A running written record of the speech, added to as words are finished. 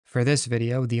For this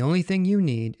video, the only thing you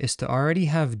need is to already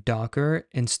have Docker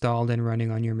installed and running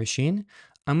on your machine.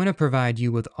 I'm going to provide you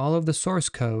with all of the source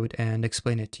code and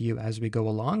explain it to you as we go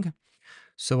along.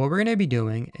 So what we're going to be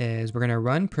doing is we're going to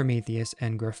run Prometheus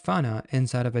and Grafana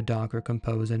inside of a Docker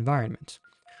Compose environment.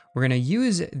 We're going to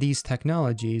use these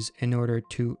technologies in order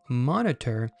to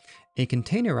monitor a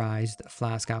containerized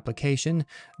Flask application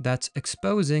that's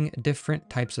exposing different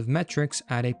types of metrics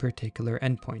at a particular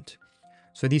endpoint.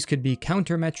 So these could be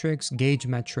counter metrics, gauge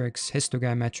metrics,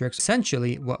 histogram metrics.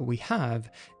 Essentially, what we have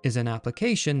is an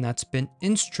application that's been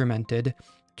instrumented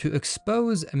to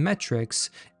expose metrics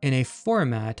in a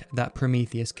format that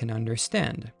Prometheus can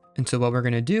understand. And so what we're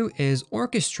going to do is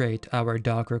orchestrate our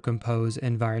Docker Compose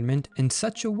environment in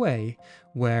such a way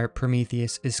where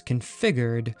Prometheus is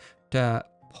configured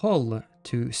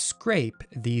to scrape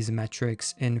these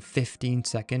metrics in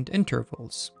 15-second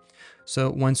intervals. So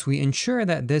once we ensure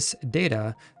that this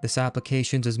data, this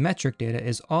application's metric data,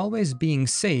 is always being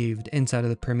saved inside of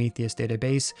the Prometheus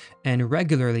database and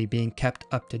regularly being kept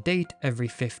up to date every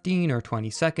 15 or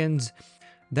 20 seconds,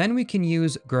 then we can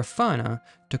use Grafana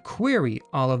to query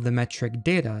all of the metric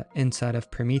data inside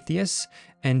of Prometheus,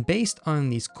 and based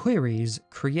on these queries,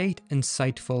 create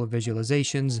insightful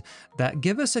visualizations that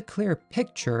give us a clear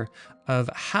picture of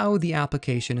how the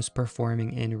application is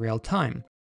performing in real time.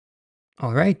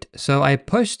 All right, so I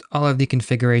pushed all of the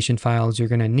configuration files you're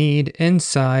going to need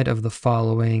inside of the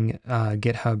following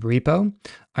GitHub repo.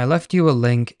 I left you a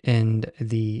link in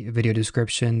the video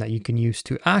description that you can use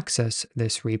to access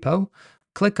this repo.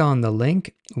 Click on the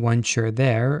link. Once you're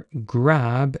there,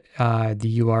 grab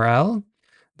the URL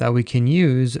that we can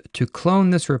use to clone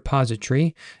this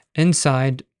repository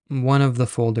inside one of the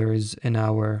folders in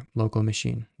our local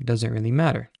machine. It doesn't really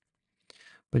matter,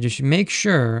 but just make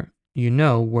sure you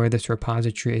know where this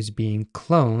repository is being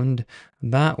cloned.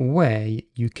 That way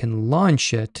you can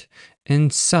launch it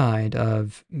inside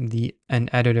of an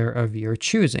editor of your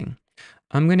choosing.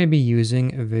 I'm going to be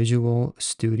using Visual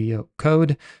Studio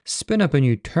Code. Spin up a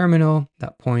new terminal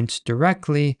that points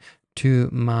directly to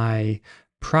my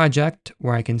project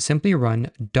where I can simply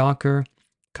run Docker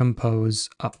Compose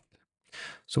up.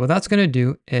 So what that's going to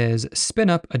do is spin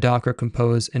up a Docker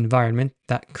Compose environment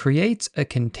that creates a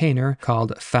container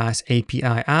called Fast API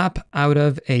app out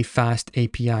of a Fast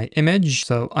API image.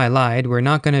 So I lied. We're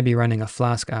not going to be running a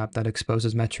Flask app that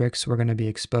exposes metrics. We're going to be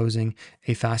exposing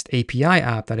a Fast API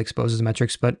app that exposes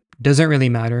metrics, but doesn't really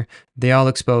matter. They all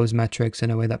expose metrics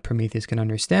in a way that Prometheus can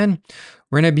understand.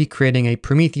 We're going to be creating a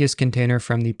Prometheus container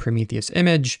from the Prometheus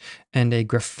image and a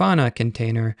Grafana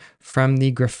container from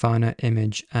the Grafana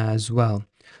image as well.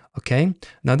 Okay,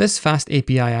 now this Fast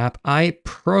API app, I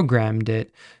programmed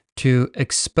it to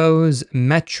expose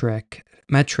metrics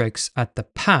at the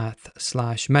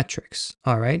path/metrics,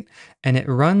 all right? And it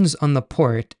runs on the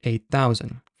port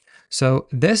 8000. So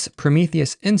this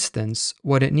Prometheus instance,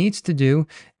 what it needs to do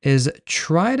is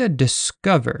try to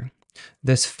discover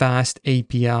this Fast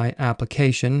API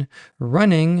application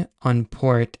running on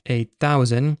port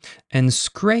 8000 and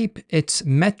scrape its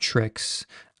metrics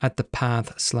at the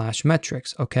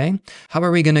path/metrics, okay? How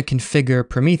are we going to configure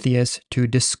Prometheus to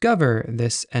discover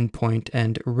this endpoint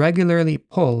and regularly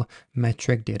pull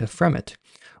metric data from it?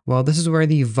 Well, this is where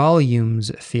the volumes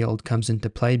field comes into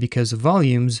play, because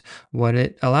volumes, what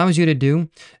it allows you to do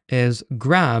is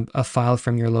grab a file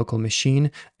from your local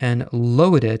machine and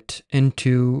load it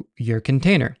into your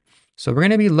container. So we're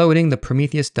going to be loading the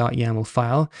prometheus.yaml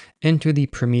file into the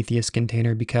Prometheus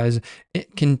container because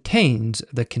it contains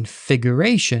the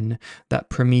configuration that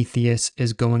Prometheus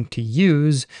is going to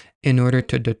use in order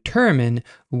to determine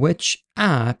which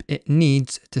app it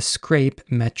needs to scrape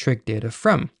metric data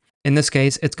from. In this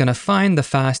case, it's going to find the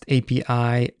Fast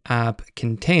API app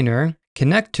container,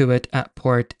 connect to it at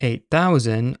port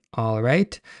 8000, all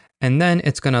right? And then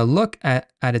it's going to look at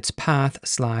its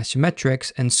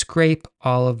path/metrics and scrape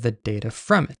all of the data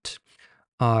from it.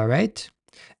 All right.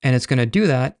 And it's going to do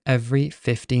that every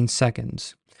 15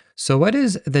 seconds. So what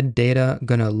is the data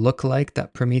going to look like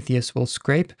that Prometheus will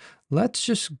scrape? Let's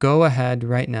just go ahead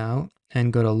right now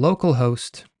and go to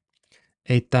localhost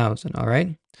 8000. All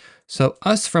right. So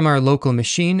us from our local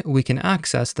machine, we can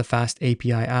access the Fast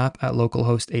API app at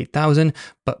localhost 8000,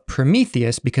 but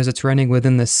Prometheus, because it's running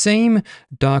within the same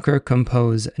Docker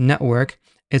Compose network,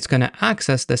 it's going to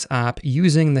access this app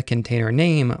using the container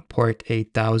name port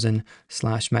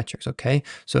 8000/metrics, okay?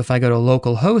 So if I go to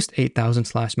localhost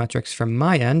 8000/metrics from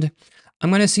my end, I'm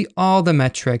going to see all the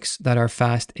metrics that our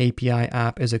Fast API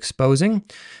app is exposing.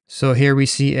 So here we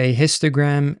see a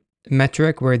histogram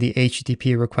metric where the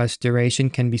HTTP request duration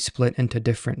can be split into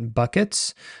different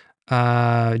buckets.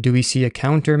 Do we see a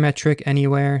counter metric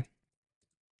anywhere?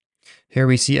 Here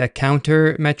we see a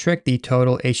counter metric, the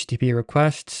total HTTP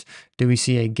requests. Do we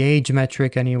see a gauge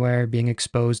metric anywhere being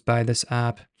exposed by this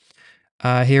app?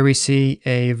 Here we see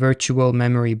a virtual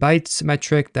memory bytes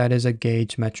metric. That is a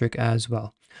gauge metric as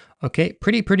well. Okay,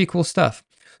 pretty cool stuff.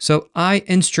 So I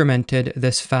instrumented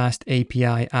this fast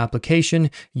API application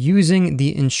using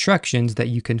the instructions that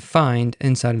you can find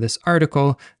inside of this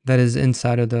article that is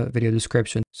inside of the video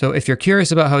description. So if you're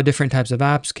curious about how different types of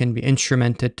apps can be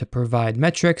instrumented to provide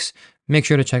metrics, make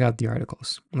sure to check out the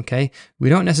articles, okay? We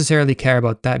don't necessarily care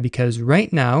about that because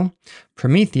right now,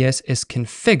 Prometheus is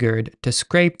configured to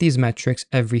scrape these metrics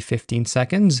every 15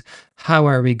 seconds. How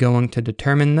are we going to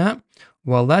determine that?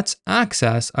 Well, let's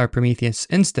access our Prometheus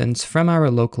instance from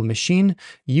our local machine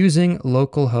using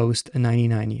localhost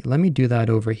 9090. Let me do that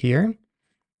over here.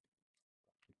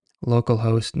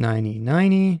 Localhost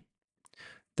 9090.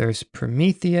 There's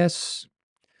Prometheus.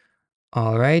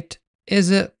 All right. Is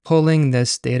it pulling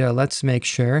this data? Let's make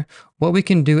sure. What we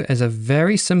can do as a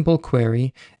very simple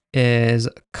query is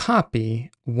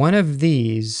copy one of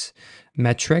these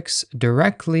metrics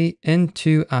directly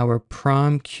into our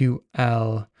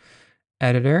PromQL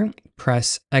editor,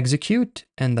 press execute,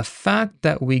 and the fact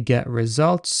that we get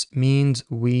results means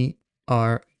we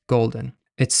are golden.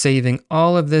 It's saving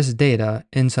all of this data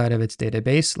inside of its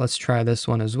database. Let's try this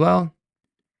one as well.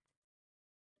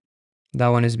 That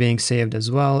one is being saved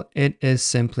as well. It is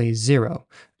simply 0.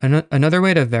 Another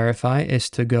way to verify is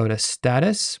to go to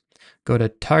status, go to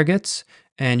targets,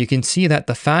 and you can see that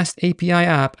the fast API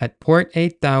app at port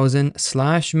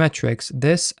 8000/metrics,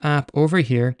 this app over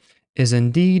here, is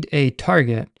indeed a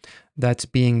target that's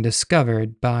being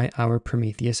discovered by our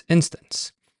Prometheus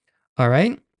instance. All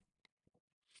right.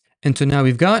 And so now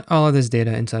we've got all of this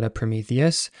data inside of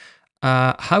Prometheus.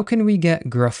 How can we get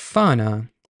Grafana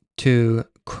to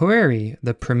query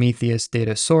the Prometheus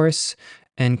data source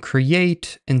and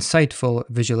create insightful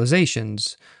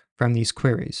visualizations from these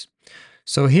queries?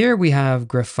 So here we have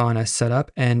Grafana set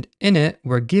up, and in it,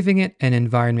 we're giving it an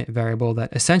environment variable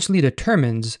that essentially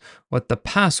determines what the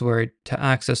password to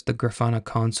access the Grafana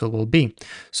console will be.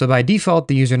 So by default,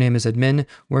 the username is admin.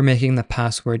 We're making the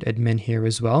password admin here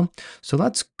as well. So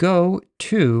let's go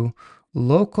to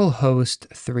localhost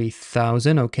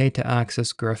 3000, okay, to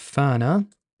access Grafana.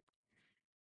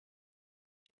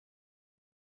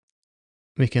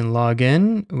 We can log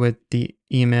in with the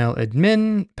email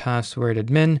admin, password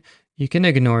admin. You can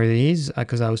ignore these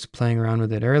because I was playing around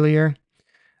with it earlier.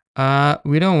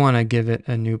 We don't want to give it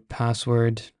a new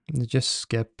password. Just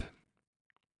skip.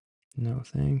 No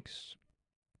thanks.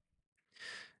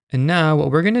 And now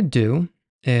what we're going to do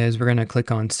is we're going to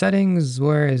click on settings.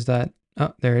 Where is that?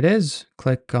 Oh, there it is.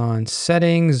 Click on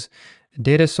settings,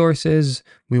 data sources.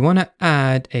 We want to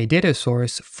add a data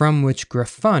source from which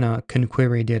Grafana can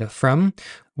query data from.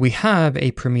 We have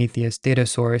a Prometheus data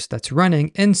source that's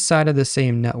running inside of the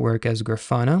same network as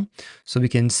Grafana. So we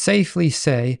can safely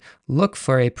say, look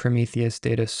for a Prometheus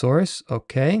data source.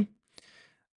 Okay.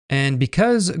 And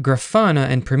because Grafana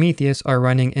and Prometheus are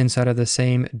running inside of the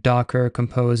same Docker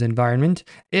Compose environment,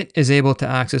 it is able to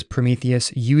access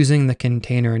Prometheus using the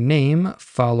container name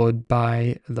followed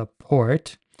by the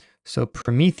port. So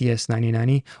Prometheus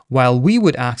 9090, while we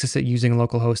would access it using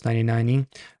localhost 9090,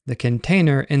 the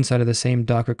container inside of the same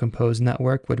Docker Compose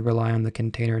network would rely on the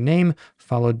container name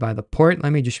followed by the port.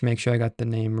 Let me just make sure I got the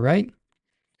name right.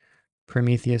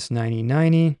 Prometheus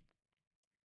 9090.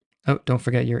 Oh, don't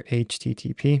forget your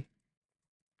HTTP.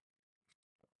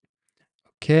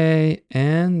 Okay,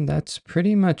 and that's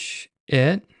pretty much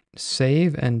it.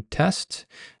 Save and test.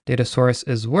 Data source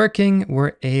is working.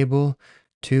 We're able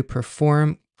to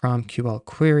perform PromQL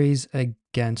queries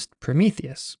against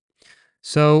Prometheus.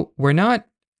 So we're not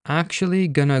actually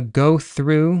gonna go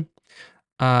through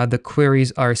the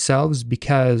queries ourselves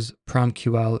because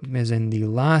PromQL is in the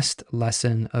last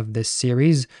lesson of this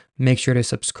series. Make sure to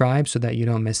subscribe so that you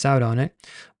don't miss out on it.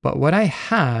 But what I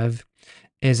have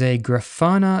is a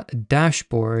Grafana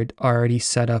dashboard already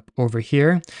set up over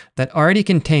here that already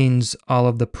contains all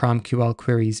of the PromQL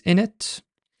queries in it.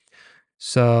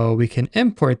 So we can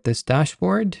import this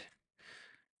dashboard,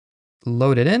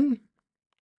 load it in,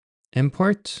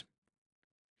 import,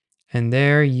 and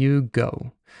there you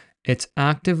go. It's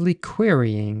actively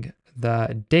querying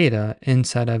the data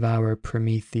inside of our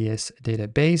Prometheus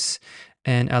database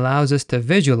and allows us to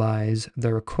visualize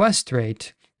the request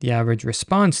rate, the average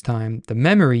response time, the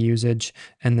memory usage,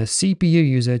 and the CPU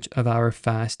usage of our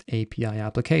fast API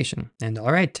application. And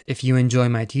all right, if you enjoy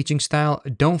my teaching style,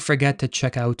 don't forget to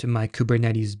check out my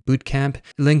Kubernetes bootcamp.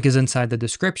 Link is inside the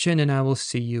description, and I will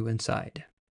see you inside.